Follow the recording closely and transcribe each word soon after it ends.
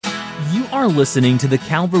are listening to the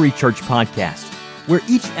Calvary Church podcast, where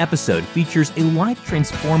each episode features a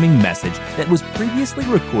life-transforming message that was previously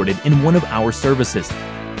recorded in one of our services.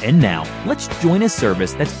 And now, let's join a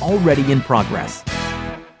service that's already in progress.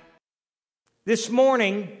 This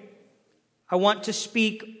morning, I want to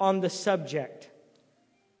speak on the subject,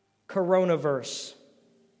 Coronaverse.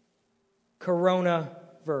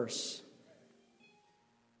 Coronaverse.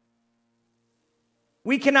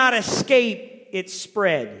 We cannot escape its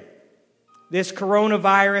spread. This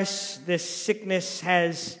coronavirus, this sickness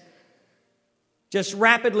has just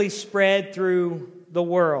rapidly spread through the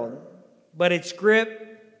world. But its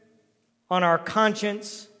grip on our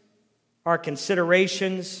conscience, our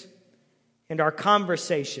considerations, and our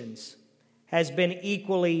conversations has been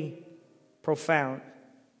equally profound.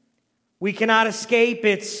 We cannot escape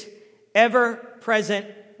its ever-present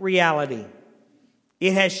reality.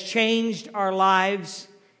 It has changed our lives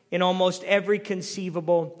in almost every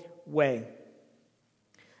conceivable way.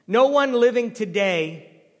 No one living today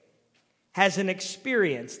has an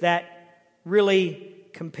experience that really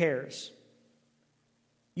compares.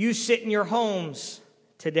 You sit in your homes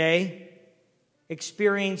today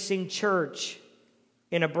experiencing church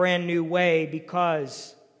in a brand new way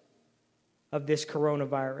because of this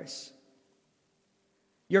coronavirus.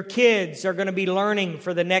 Your kids are going to be learning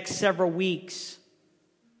for the next several weeks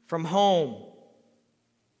from home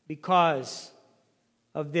because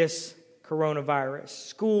of this coronavirus.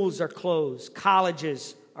 Schools are closed.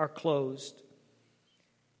 Colleges are closed.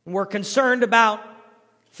 And we're concerned about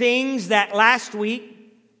things that last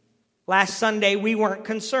Sunday, we weren't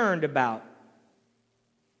concerned about.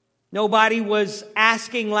 Nobody was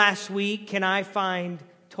asking last week, can I find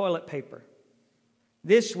toilet paper?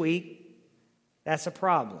 This week, that's a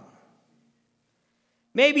problem.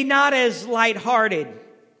 Maybe not as lighthearted,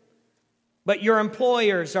 but your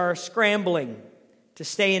employers are scrambling to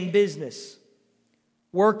stay in business,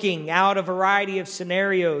 working out a variety of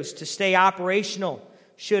scenarios to stay operational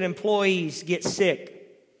should employees get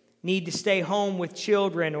sick, need to stay home with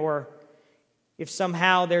children, or if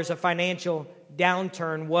somehow there's a financial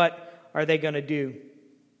downturn, what are they going to do?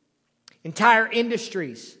 Entire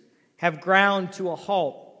industries have ground to a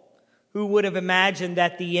halt. Who would have imagined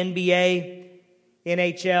that the NBA,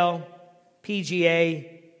 NHL,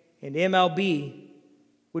 PGA, and MLB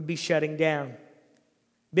would be shutting down?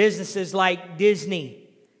 Businesses like Disney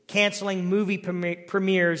canceling movie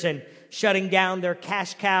premieres and shutting down their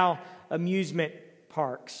cash cow amusement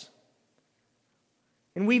parks.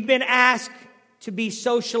 And we've been asked to be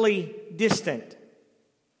socially distant.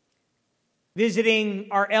 Visiting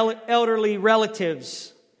our elderly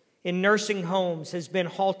relatives in nursing homes has been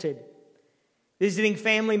halted. Visiting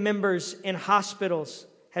family members in hospitals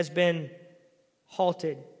has been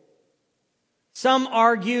halted. Some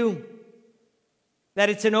argue that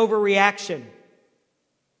it's an overreaction.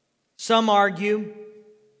 Some argue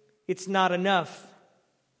it's not enough.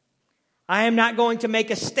 I am not going to make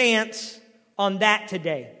a stance on that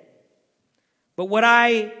today. But what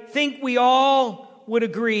I think we all would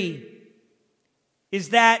agree is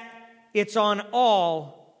that it's on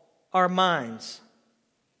all our minds.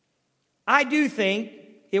 I do think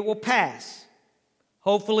it will pass,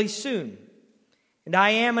 hopefully soon. And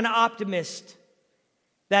I am an optimist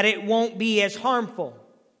that it won't be as harmful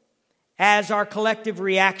as our collective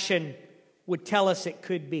reaction would tell us it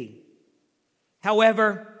could be.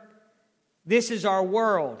 However, this is our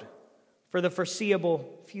world for the foreseeable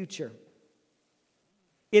future.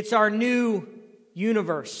 It's our new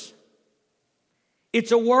universe.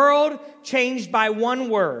 It's a world changed by one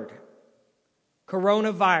word,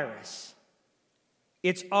 coronavirus.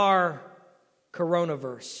 It's our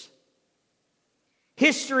Coronaverse.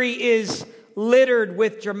 History is littered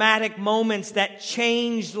with dramatic moments that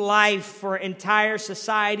changed life for entire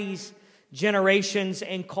societies, generations,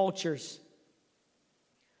 and cultures.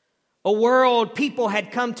 A world people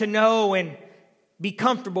had come to know and be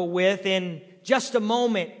comfortable with in just a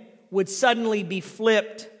moment would suddenly be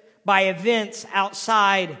flipped by events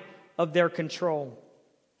outside of their control.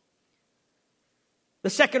 The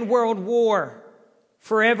Second World War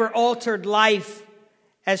forever altered life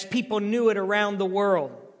as people knew it around the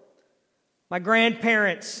world. My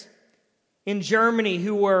grandparents in Germany,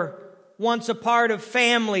 who were once a part of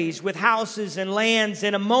families with houses and lands,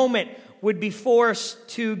 in a moment would be forced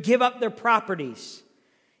to give up their properties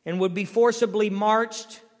and would be forcibly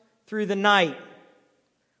marched through the night,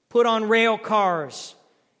 put on rail cars,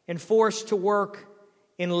 and forced to work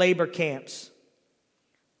in labor camps.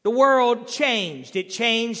 The world changed. It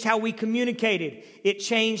changed how we communicated. It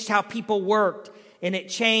changed how people worked. And it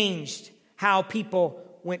changed how people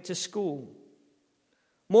went to school.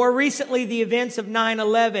 More recently, the events of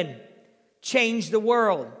 9/11 changed the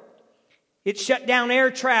world. It shut down air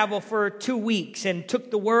travel for 2 weeks and took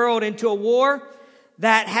the world into a war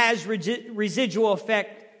that has residual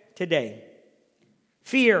effect today.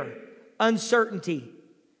 Fear, uncertainty,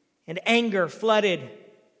 and anger flooded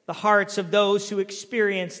the hearts of those who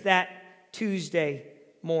experienced that Tuesday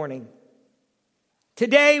morning.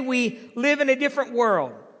 Today we live in a different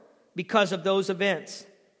world because of those events.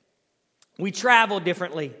 We travel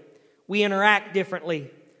differently. We interact differently.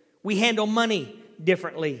 We handle money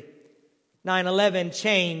differently. 9/11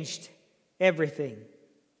 changed everything.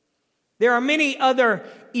 There are many other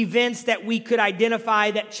events that we could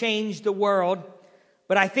identify that changed the world,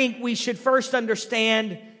 but I think we should first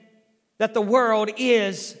understand that the world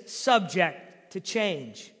is subject to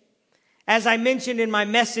change. As I mentioned in my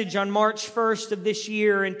message on March 1st of this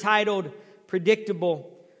year entitled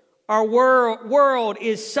Predictable, our world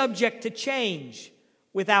is subject to change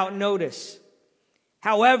without notice.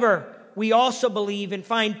 However, we also believe and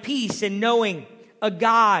find peace in knowing a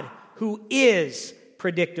God who is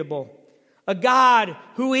predictable, a God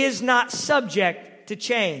who is not subject to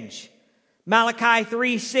change. Malachi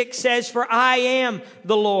 3:6 says, "For I am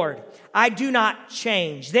the Lord, I do not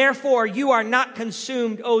change. Therefore you are not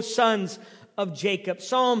consumed, O sons of Jacob."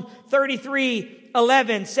 Psalm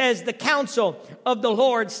 33:11 says, "The counsel of the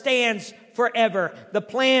Lord stands forever, the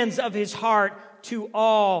plans of his heart to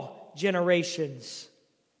all generations."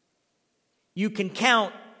 You can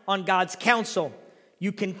count on God's counsel.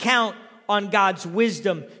 You can count on God's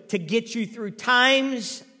wisdom to get you through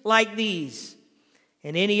times like these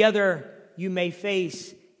and any other you may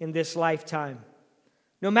face in this lifetime.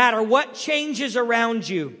 No matter what changes around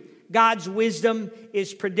you, God's wisdom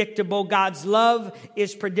is predictable, God's love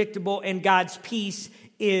is predictable, and God's peace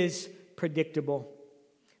is predictable.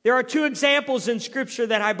 There are 2 examples in Scripture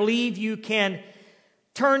that I believe you can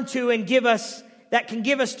turn to and that can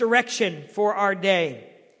give us direction for our day.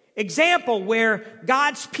 Example where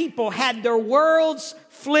God's people had their worlds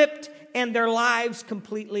flipped and their lives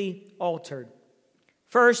completely altered.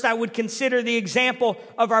 First, I would consider the example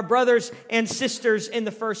of our brothers and sisters in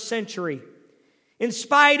the first century. In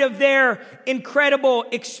spite of their incredible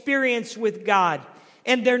experience with God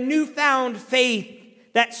and their newfound faith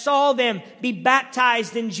that saw them be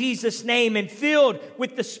baptized in Jesus' name and filled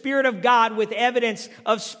with the Spirit of God with evidence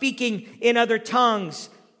of speaking in other tongues,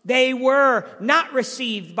 they were not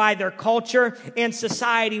received by their culture and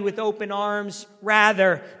society with open arms.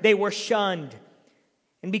 Rather, they were shunned.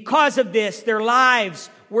 And because of this, their lives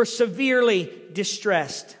were severely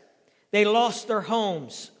distressed. They lost their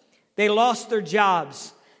homes. They lost their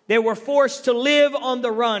jobs. They were forced to live on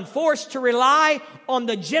the run, forced to rely on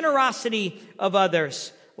the generosity of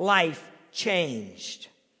others. Life changed.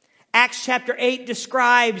 Acts chapter 8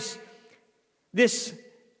 describes this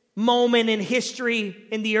moment in history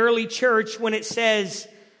in the early church when it says,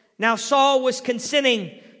 "Now Saul was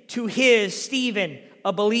consenting to his, Stephen,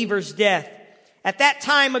 a believer's death. At that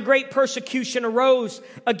time, a great persecution arose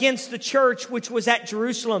against the church which was at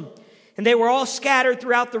Jerusalem. And they were all scattered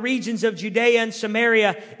throughout the regions of Judea and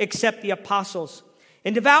Samaria, except the apostles.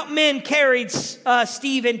 And devout men carried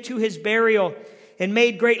Stephen to his burial and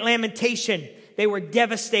made great lamentation. They were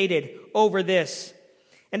devastated over this.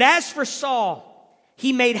 And as for Saul,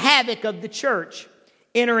 he made havoc of the church,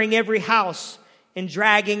 entering every house and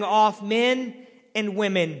dragging off men and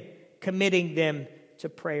women, committing them to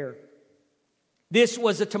prayer." This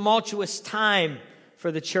was a tumultuous time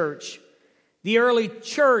for the church. The early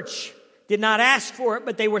church did not ask for it,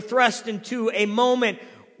 but they were thrust into a moment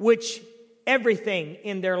which everything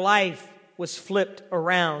in their life was flipped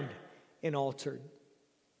around and altered.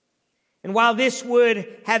 And while this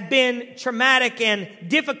would have been traumatic and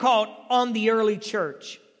difficult on the early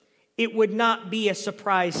church, it would not be a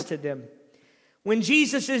surprise to them. When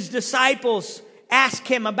Jesus' disciples asked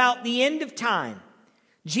him about the end of time,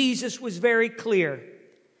 Jesus was very clear.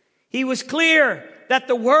 He was clear that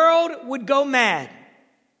the world would go mad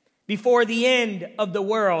before the end of the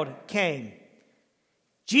world came.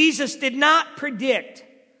 Jesus did not predict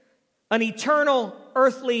an eternal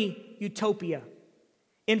earthly utopia.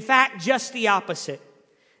 In fact, just the opposite.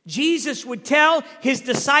 Jesus would tell his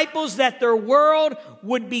disciples that their world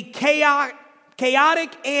would be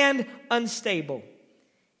chaotic and unstable.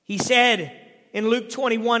 He said in Luke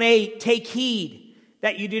 21:8, "Take heed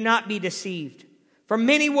that you do not be deceived. For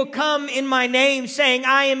many will come in my name, saying,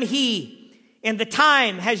 'I am he,' and the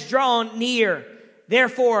time has drawn near.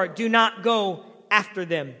 Therefore, do not go after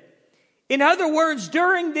them." In other words,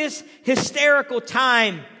 during this hysterical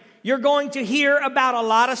time, you're going to hear about a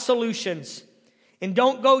lot of solutions. And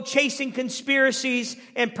don't go chasing conspiracies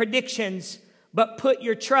and predictions, but put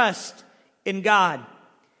your trust in God.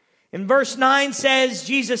 In verse 9 says,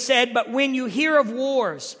 Jesus said, "But when you hear of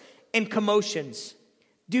wars and commotions,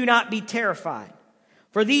 do not be terrified.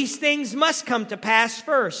 For these things must come to pass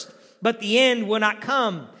first, but the end will not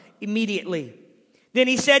come immediately." Then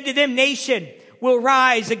he said to them, "Nation will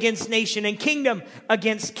rise against nation and kingdom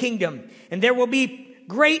against kingdom. And there will be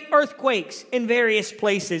great earthquakes in various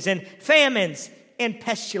places and famines and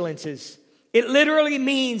pestilences." It literally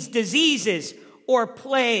means diseases or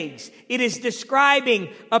plagues. It is describing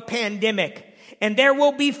a pandemic. "And there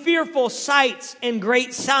will be fearful sights and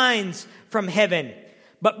great signs from heaven.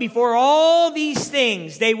 But before all these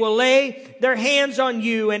things, they will lay their hands on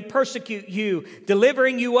you and persecute you,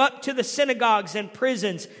 delivering you up to the synagogues and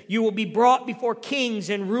prisons. You will be brought before kings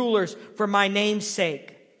and rulers for my name's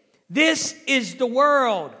sake." This is the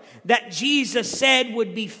world that Jesus said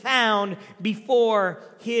would be found before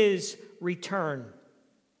his return.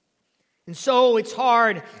 And so it's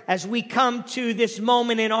hard as we come to this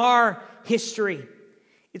moment in our history.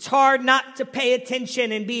 It's hard not to pay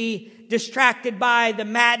attention and be distracted by the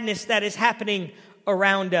madness that is happening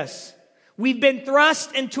around us. We've been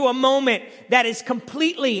thrust into a moment that is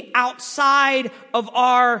completely outside of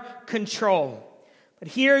our control. But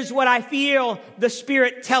here's what I feel the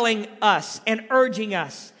Spirit telling us and urging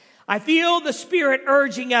us. I feel the Spirit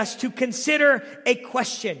urging us to consider a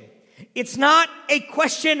question. It's not a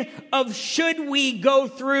question of should we go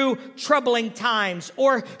through troubling times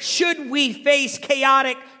or should we face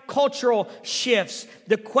chaotic cultural shifts.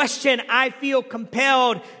 The question I feel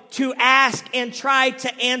compelled to ask and try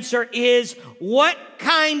to answer is, what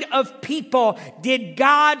kind of people did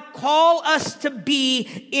God call us to be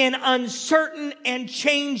in uncertain and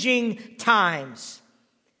changing times?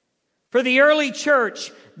 For the early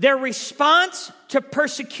church, their response to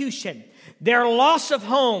persecution, their loss of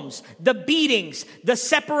homes, the beatings, the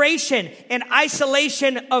separation and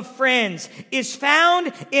isolation of friends is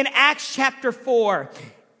found in Acts chapter 4.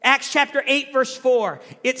 Acts chapter 8 verse 4.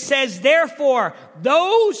 It says, "Therefore,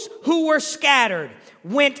 those who were scattered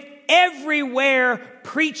went everywhere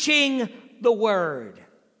preaching the word."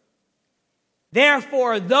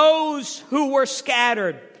 Therefore, those who were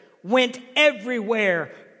scattered went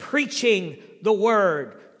everywhere preaching the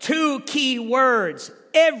word. Two key words: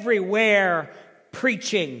 everywhere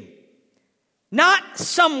preaching. Not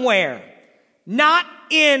somewhere. Not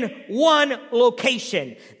in one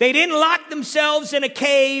location. They didn't lock themselves in a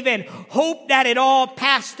cave and hope that it all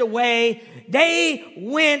passed away. They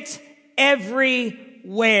went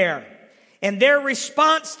everywhere. And their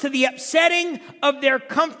response to the upsetting of their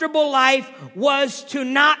comfortable life was to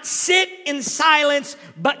not sit in silence,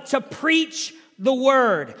 but to preach the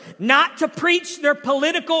word. Not to preach their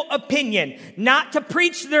political opinion, not to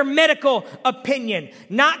preach their medical opinion,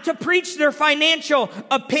 not to preach their financial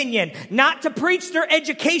opinion, not to preach their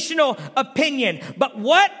educational opinion, but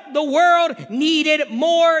what the world needed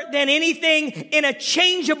more than anything in a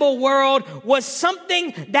changeable world was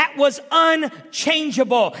something that was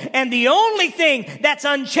unchangeable. And the only thing that's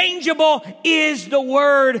unchangeable is the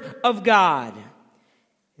word of God.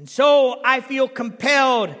 And so I feel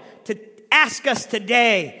compelled to ask us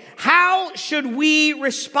today, how should we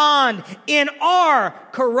respond in our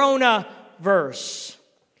Coronaverse?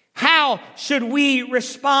 How should we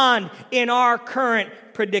respond in our current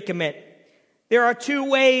predicament? There are two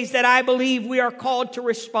ways that I believe we are called to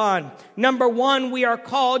respond. Number one, we are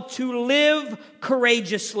called to live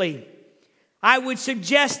courageously. I would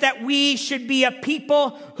suggest that we should be a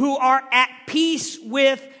people who are at peace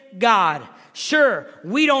with God. Sure,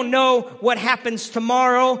 we don't know what happens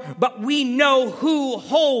tomorrow, but we know who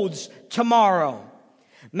holds tomorrow.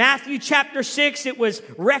 Matthew chapter 6, it was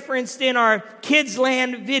referenced in our Kids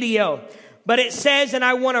Land video. But it says, and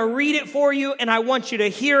I want to read it for you, and I want you to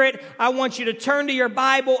hear it. I want you to turn to your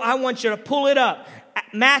Bible. I want you to pull it up.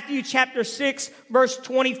 Matthew chapter 6, verse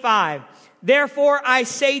 25. "Therefore I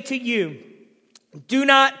say to you, do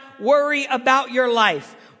not worry about your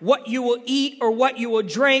life, what you will eat or what you will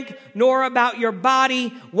drink, nor about your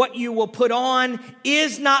body, what you will put on.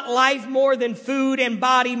 Is not life more than food and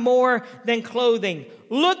body more than clothing?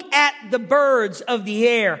 Look at the birds of the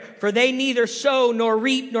air, for they neither sow nor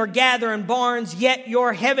reap nor gather in barns, yet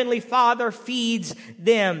your heavenly Father feeds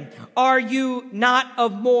them. Are you not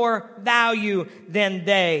of more value than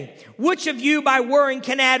they? Which of you by worrying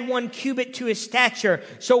can add 1 cubit to his stature?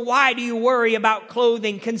 So why do you worry about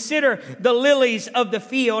clothing? Consider the lilies of the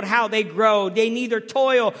field, how they grow. They neither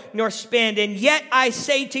toil nor spin. And yet I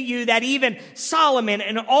say to you that even Solomon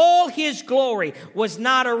in all his glory was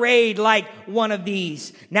not arrayed like one of these.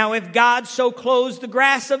 Now if God so clothes the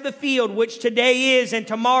grass of the field, which today is and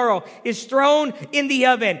tomorrow is thrown in the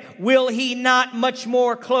oven, will he not much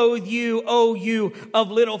more clothe you, O you of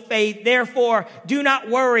little faith. Therefore, do not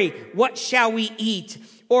worry, what shall we eat?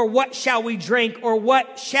 Or what shall we drink? Or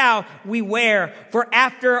what shall we wear? For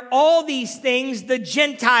after all these things, the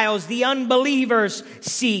Gentiles, the unbelievers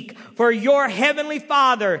seek. For your heavenly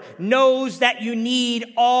Father knows that you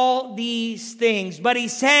need all these things. But he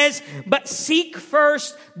says, but seek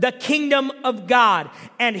first the kingdom of God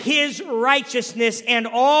and his righteousness, and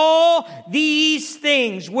all these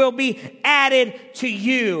things will be added to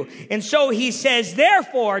you. And so he says,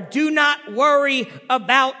 therefore, do not worry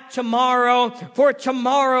about tomorrow, for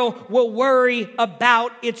tomorrow will worry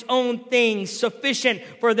about its own things. Sufficient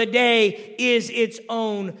for the day is its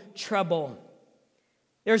own trouble.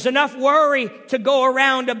 There's enough worry to go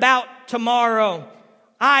around about tomorrow.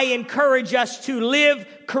 I encourage us to live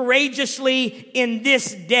courageously in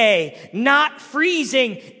this day, not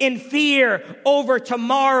freezing in fear over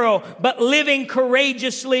tomorrow, but living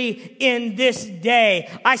courageously in this day.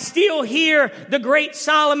 I still hear the great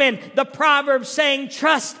Solomon, the Proverbs saying,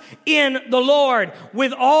 trust in the Lord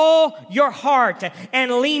with all your heart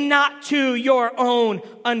and lean not to your own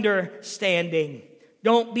understanding.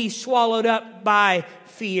 Don't be swallowed up by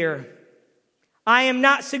fear. I am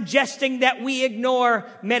not suggesting that we ignore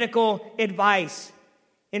medical advice.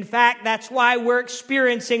 In fact, that's why we're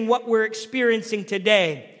experiencing what we're experiencing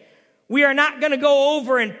today. We are not going to go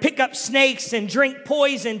over and pick up snakes and drink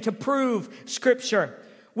poison to prove Scripture.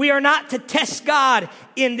 We are not to test God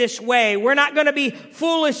in this way. We're not going to be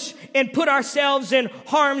foolish and put ourselves in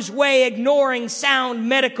harm's way, ignoring sound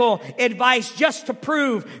medical advice just to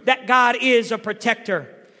prove that God is a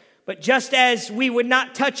protector. But just as we would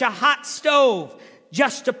not touch a hot stove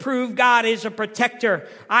just to prove God is a protector,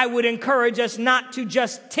 I would encourage us not to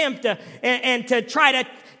just tempt and to try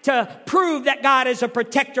to prove that God is a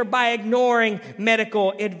protector by ignoring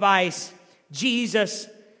medical advice. Jesus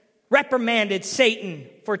reprimanded Satan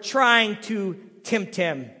for trying to tempt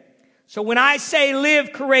him. So when I say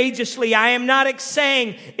live courageously, I am not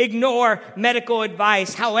saying ignore medical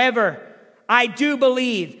advice. However, I do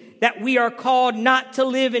believe that we are called not to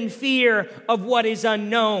live in fear of what is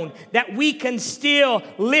unknown, that we can still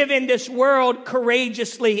live in this world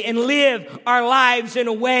courageously and live our lives in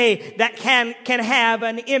a way that can have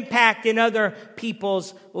an impact in other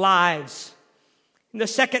people's lives. And the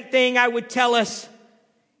second thing I would tell us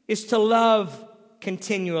is to love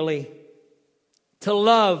continually. To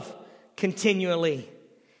love continually.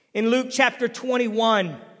 In Luke chapter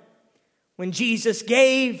 21, when Jesus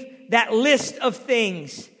gave that list of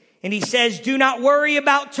things, and he says, do not worry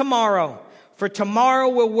about tomorrow, for tomorrow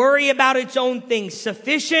will worry about its own things.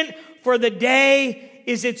 Sufficient for the day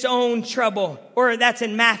is its own trouble. Or that's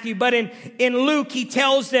in Matthew. But in Luke, he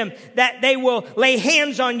tells them that they will lay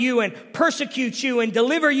hands on you and persecute you and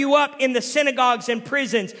deliver you up in the synagogues and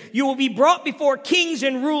prisons. You will be brought before kings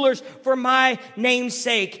and rulers for my name's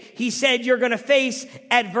sake. He said you're going to face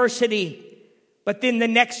adversity. But then the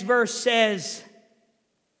next verse says,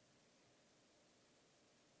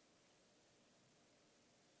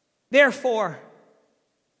 therefore,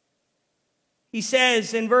 he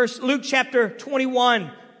says in Luke chapter 21,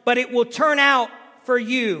 but it will turn out for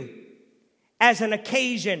you as an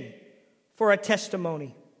occasion for a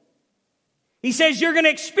testimony. He says you're going to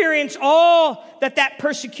experience all that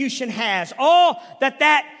persecution has, all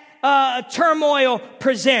that turmoil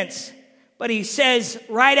presents. But he says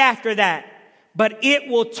right after that, but it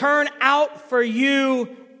will turn out for you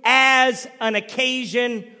as an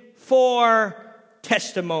occasion for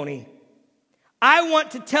testimony. I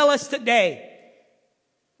want to tell us today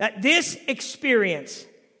that this experience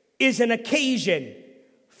is an occasion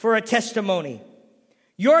for a testimony.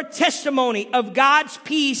 Your testimony of God's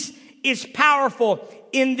peace is powerful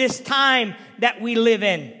in this time that we live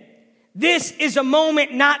in. This is a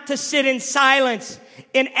moment not to sit in silence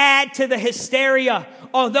and add to the hysteria,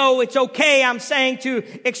 although it's okay, I'm saying, to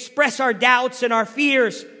express our doubts and our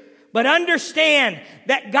fears. But understand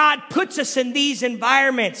that God puts us in these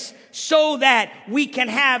environments so that we can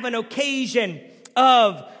have an occasion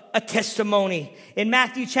of a testimony. In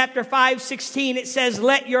Matthew chapter 5:16, it says,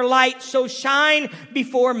 let your light so shine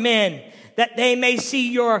before men that they may see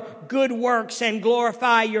your good works and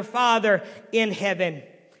glorify your Father in heaven.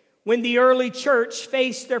 When the early church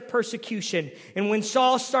faced their persecution, and when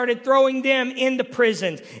Saul started throwing them into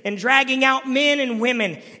prisons and dragging out men and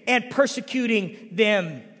women and persecuting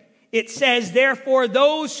them, it says, therefore,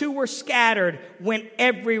 those who were scattered went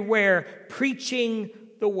everywhere preaching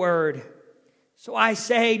the word. So I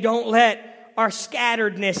say, don't let our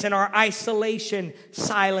scatteredness and our isolation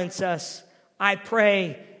silence us. I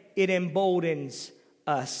pray it emboldens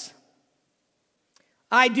us.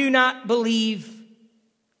 I do not believe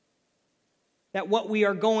that what we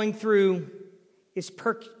are going through is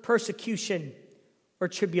persecution or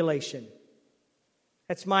tribulation.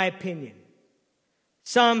 That's my opinion.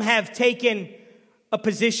 Some have taken a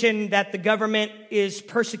position that the government is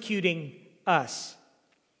persecuting us.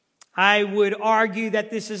 I would argue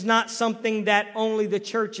that this is not something that only the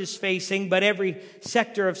church is facing, but every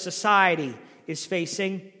sector of society is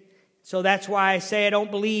facing. So that's why I say I don't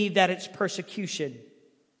believe that it's persecution.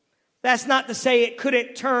 That's not to say it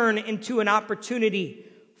couldn't turn into an opportunity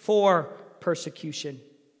for persecution.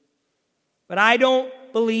 But I don't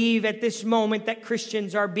believe at this moment that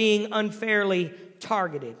Christians are being unfairly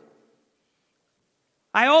targeted.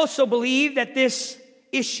 I also believe that this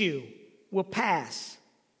issue will pass,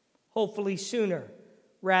 hopefully sooner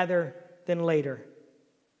rather than later.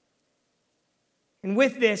 And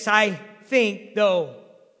with this, I think, though,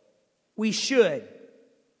 we should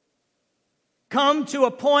come to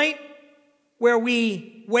a point where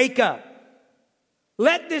we wake up.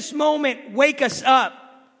 Let this moment wake us up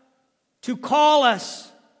to call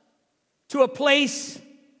us to a place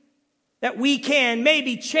that we can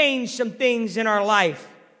maybe change some things in our life,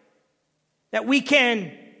 that we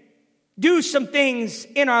can do some things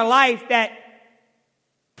in our life that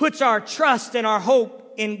puts our trust and our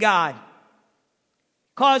hope in God.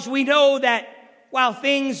 Because we know that while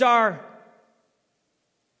things are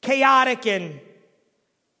chaotic and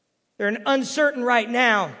they're uncertain right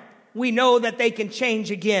now, we know that they can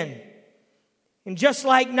change again. And just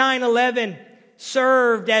like 9/11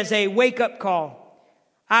 served as a wake-up call,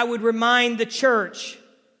 I would remind the church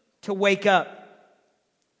to wake up,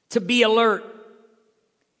 to be alert.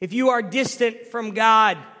 If you are distant from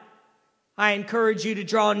God, I encourage you to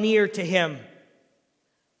draw near to Him.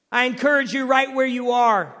 I encourage you right where you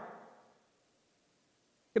are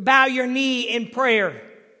to bow your knee in prayer,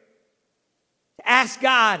 to ask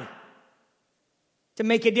God to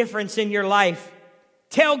make a difference in your life.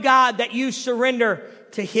 Tell God that you surrender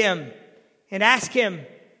to Him and ask Him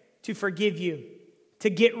to forgive you, to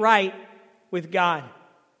get right with God.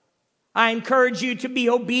 I encourage you to be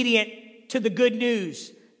obedient to the good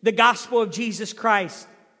news, the gospel of Jesus Christ,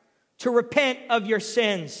 to repent of your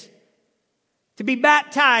sins, to be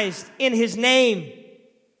baptized in His name,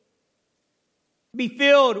 be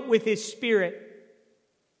filled with His Spirit.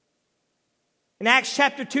 In Acts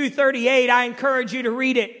chapter 2:38, I encourage you to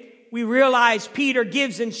read it. We realize Peter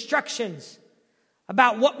gives instructions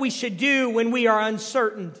about what we should do when we are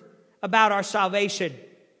uncertain about our salvation.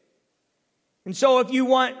 And so if you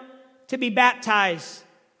want to be baptized,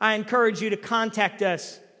 I encourage you to contact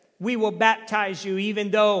us. We will baptize you even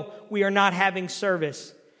though we are not having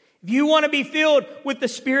service. If you want to be filled with the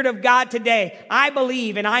Spirit of God today, I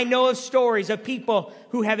believe and I know of stories of people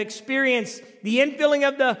who have experienced the infilling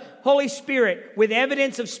of the Holy Spirit with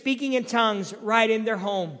evidence of speaking in tongues right in their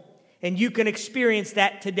home. And you can experience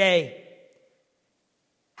that today.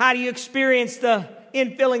 How do you experience the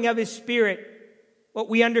infilling of His Spirit? What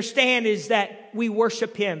we understand is that we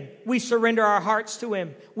worship Him. We surrender our hearts to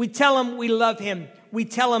Him. We tell Him we love Him. We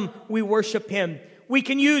tell Him we worship Him. We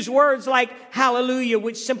can use words like hallelujah,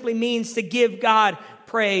 which simply means to give God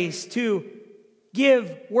praise, to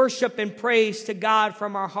give worship and praise to God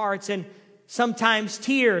from our hearts. And sometimes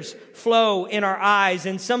tears flow in our eyes,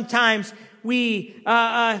 and sometimes we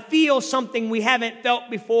feel something we haven't felt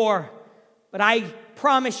before. But I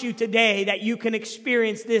promise you today that you can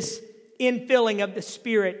experience this infilling of the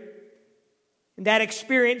Spirit. And that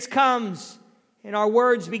experience comes, and our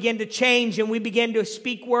words begin to change, and we begin to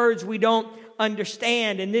speak words we don't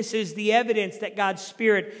understand. And this is the evidence that God's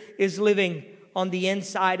Spirit is living on the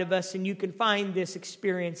inside of us. And you can find this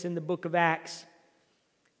experience in the book of Acts.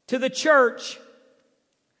 To the church,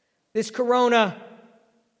 this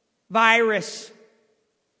coronavirus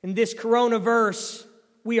and this coronaverse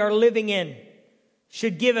we are living in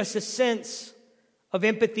should give us a sense of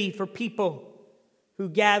empathy for people who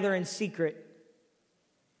gather in secret.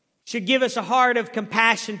 Should give us a heart of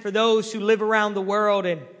compassion for those who live around the world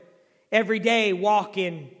and every day walk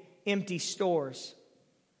in empty stores.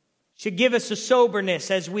 Should give us a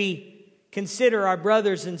soberness as we consider our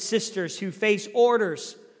brothers and sisters who face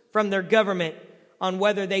orders from their government on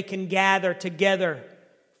whether they can gather together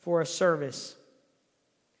for a service.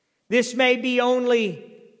 This may be only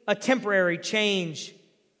a temporary change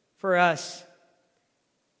for us,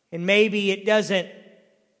 and maybe it doesn't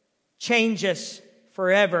change us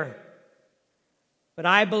forever. But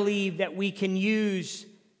I believe that we can use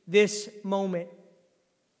this moment,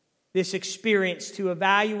 this experience, to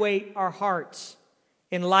evaluate our hearts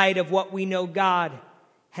in light of what we know God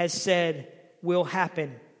has said will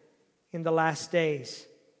happen in the last days.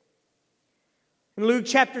 In Luke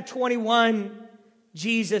chapter 21,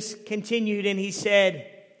 Jesus continued and he said,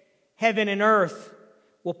 "Heaven and earth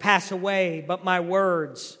will pass away, but my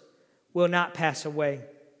words will not pass away.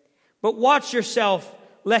 But watch yourself,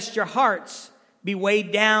 lest your hearts be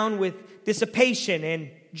weighed down with dissipation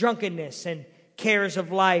and drunkenness and cares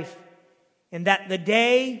of life, and that the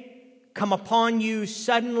day come upon you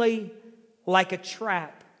suddenly like a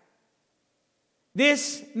trap."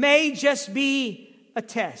 This may just be a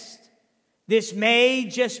test. This may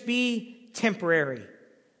just be temporary.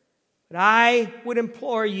 But I would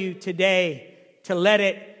implore you today to let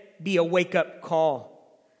it be a wake-up call.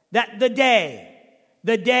 That the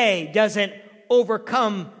day doesn't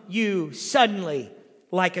overcome you suddenly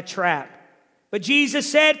like a trap. But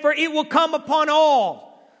Jesus said, "For it will come upon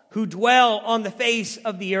all who dwell on the face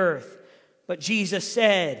of the earth." But Jesus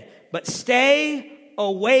said, "But stay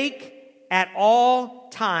awake at all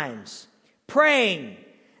times, praying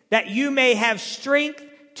that you may have strength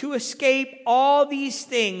to escape all these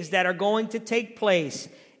things that are going to take place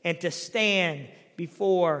and to stand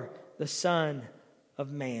before the Son of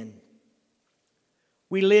Man."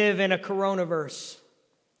 We live in a Coronaverse,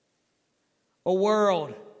 a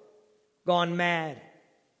world gone mad,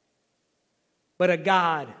 but a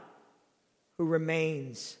God who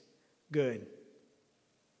remains good.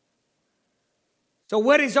 So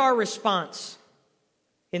what is our response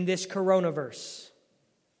in this Coronaverse?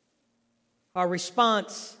 Our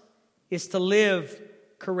response is to live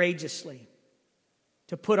courageously,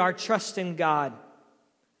 to put our trust in God,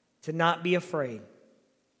 to not be afraid.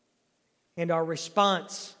 And our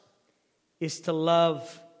response is to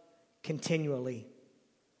love continually.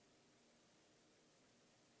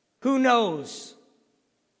 Who knows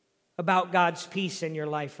about God's peace in your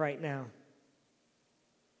life right now?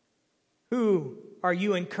 Who are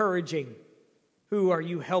you encouraging? Who are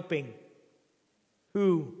you helping?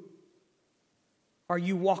 Who are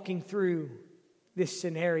you walking through this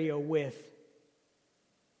scenario with?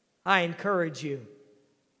 I encourage you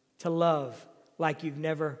to love like you've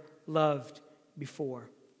never loved before.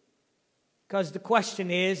 Because the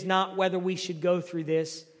question is not whether we should go through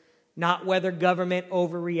this, not whether government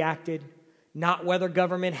overreacted, not whether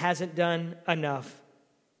government hasn't done enough.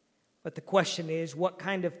 But the question is, what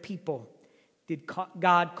kind of people did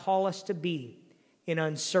God call us to be in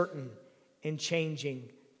uncertain and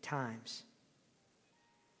changing times?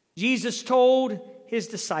 Jesus told his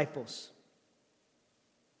disciples,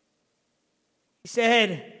 he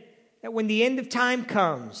said that when the end of time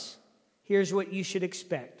comes, here's what you should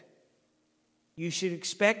expect. You should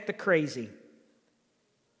expect the crazy.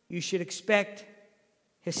 You should expect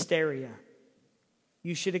hysteria.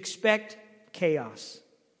 You should expect chaos.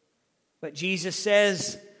 But Jesus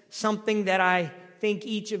says something that I think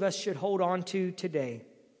each of us should hold on to today.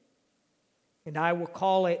 And I will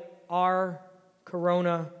call it our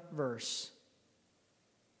Coronaverse.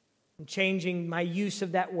 I'm changing my use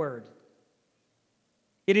of that word.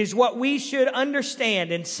 It is what we should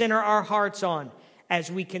understand and center our hearts on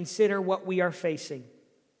as we consider what we are facing.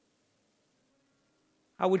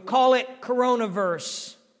 I would call it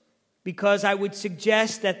Coronaverse because I would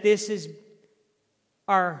suggest that this is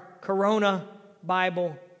our Corona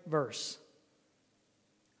Bible verse.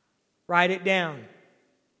 Write it down.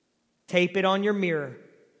 Tape it on your mirror.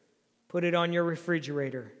 Put it on your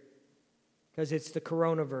refrigerator because it's the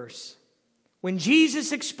Coronaverse. When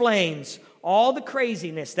Jesus explains all the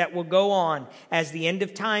craziness that will go on as the end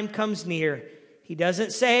of time comes near, he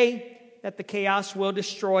doesn't say that the chaos will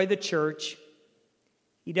destroy the church.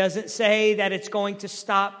 He doesn't say that it's going to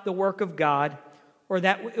stop the work of God or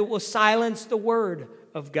that it will silence the word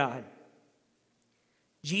of God.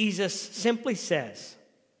 Jesus simply says,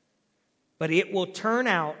 but it will turn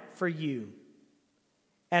out for you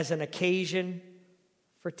as an occasion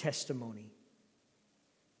for testimony.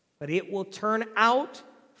 But it will turn out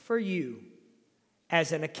for you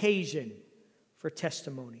as an occasion for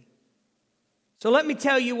testimony. So let me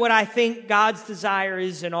tell you what I think God's desire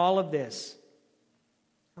is in all of this.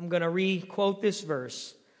 I'm going to re-quote this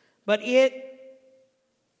verse. But the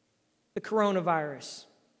coronavirus,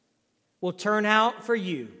 will turn out for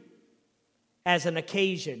you as an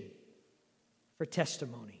occasion for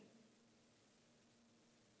testimony.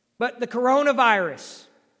 But the coronavirus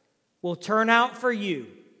will turn out for you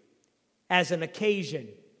as an occasion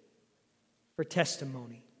for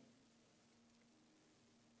testimony.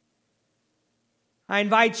 I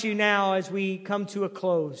invite you now as we come to a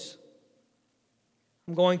close.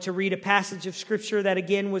 I'm going to read a passage of Scripture that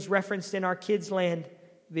again was referenced in our Kids Land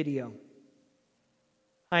video.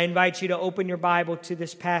 I invite you to open your Bible to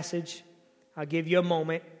this passage. I'll give you a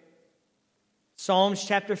moment. Psalms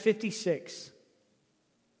chapter 56.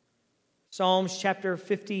 Psalms chapter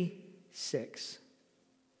 56.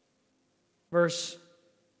 Verse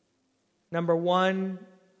number 1,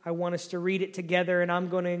 I want us to read it together, and I'm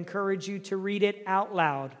going to encourage you to read it out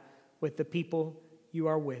loud with the people you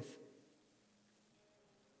are with.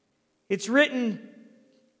 It's written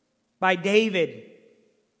by David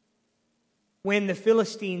when the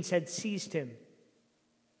Philistines had seized him.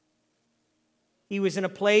 He was in a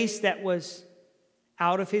place that was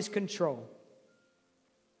out of his control.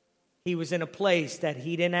 He was in a place that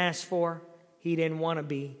he didn't ask for, he didn't want to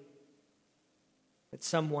be, but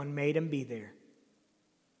someone made him be there.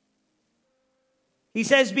 He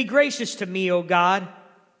says, "Be gracious to me, O God,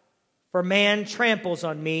 for man tramples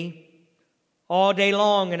on me. All day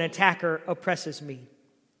long an attacker oppresses me."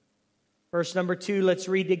 Verse number 2, let's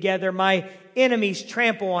read together. "My enemies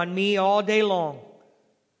trample on me all day long,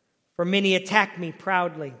 for many attack me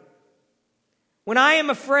proudly. When I am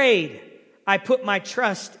afraid, I put my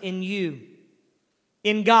trust in you.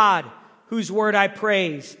 In God, whose word I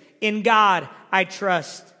praise, in God I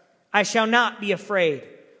trust. I shall not be afraid.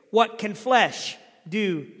 What can flesh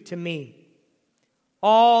do to me?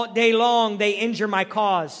 All day long they injure my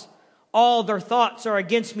cause. All their thoughts are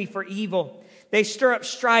against me for evil. They stir up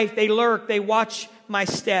strife, they lurk, they watch my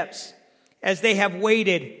steps, as they have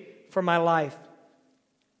waited for my life.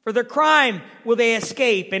 For their crime will they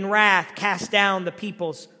escape, in wrath cast down the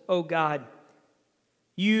peoples, O God.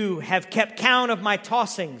 You have kept count of my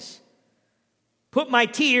tossings. Put my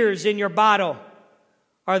tears in your bottle.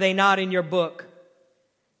 Are they not in your book?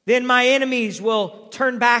 Then my enemies will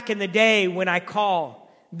turn back in the day when I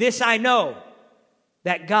call. This I know,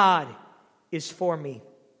 that God is for me.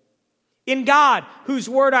 In God, whose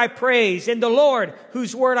word I praise, in the Lord,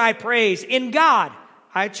 whose word I praise, in God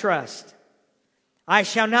I trust. I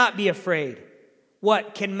shall not be afraid.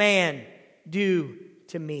 What can man do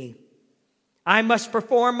to me? I must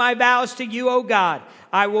perform my vows to you, O God.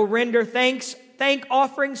 I will render thank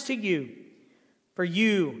offerings to you, for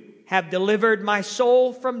you have delivered my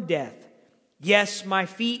soul from death, yes, my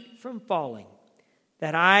feet from falling,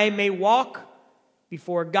 that I may walk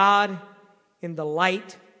before God in the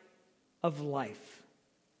light of life.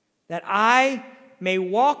 That I may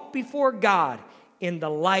walk before God in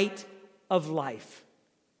the light of life."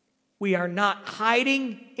 We are not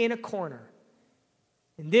hiding in a corner.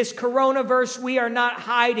 In this Coronaverse, we are not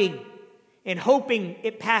hiding and hoping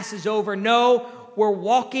it passes over. No, we're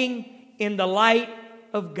walking in the light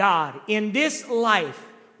of God. In this life,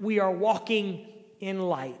 we are walking in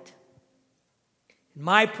light.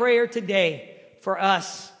 My prayer today for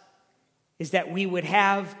us is that we would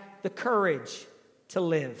have the courage to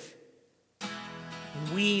live.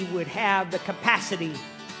 And we would have the capacity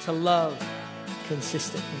to love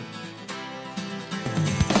consistently.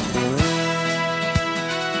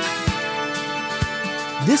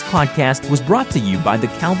 This podcast was brought to you by the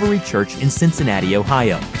Calvary Church in Cincinnati,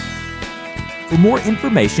 Ohio. For more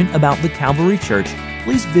information about the Calvary Church,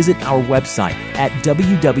 please visit our website at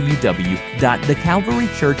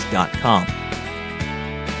www.thecalvarychurch.com.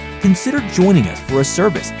 Consider joining us for a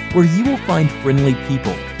service where you will find friendly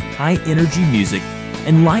people, high-energy music,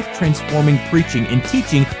 and life-transforming preaching and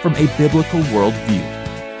teaching from a biblical worldview.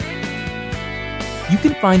 You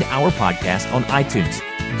can find our podcast on iTunes,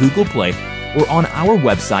 Google Play, or on our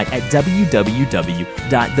website at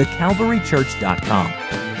www.thecalvarychurch.com.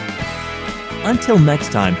 Until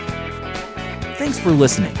next time, thanks for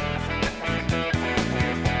listening.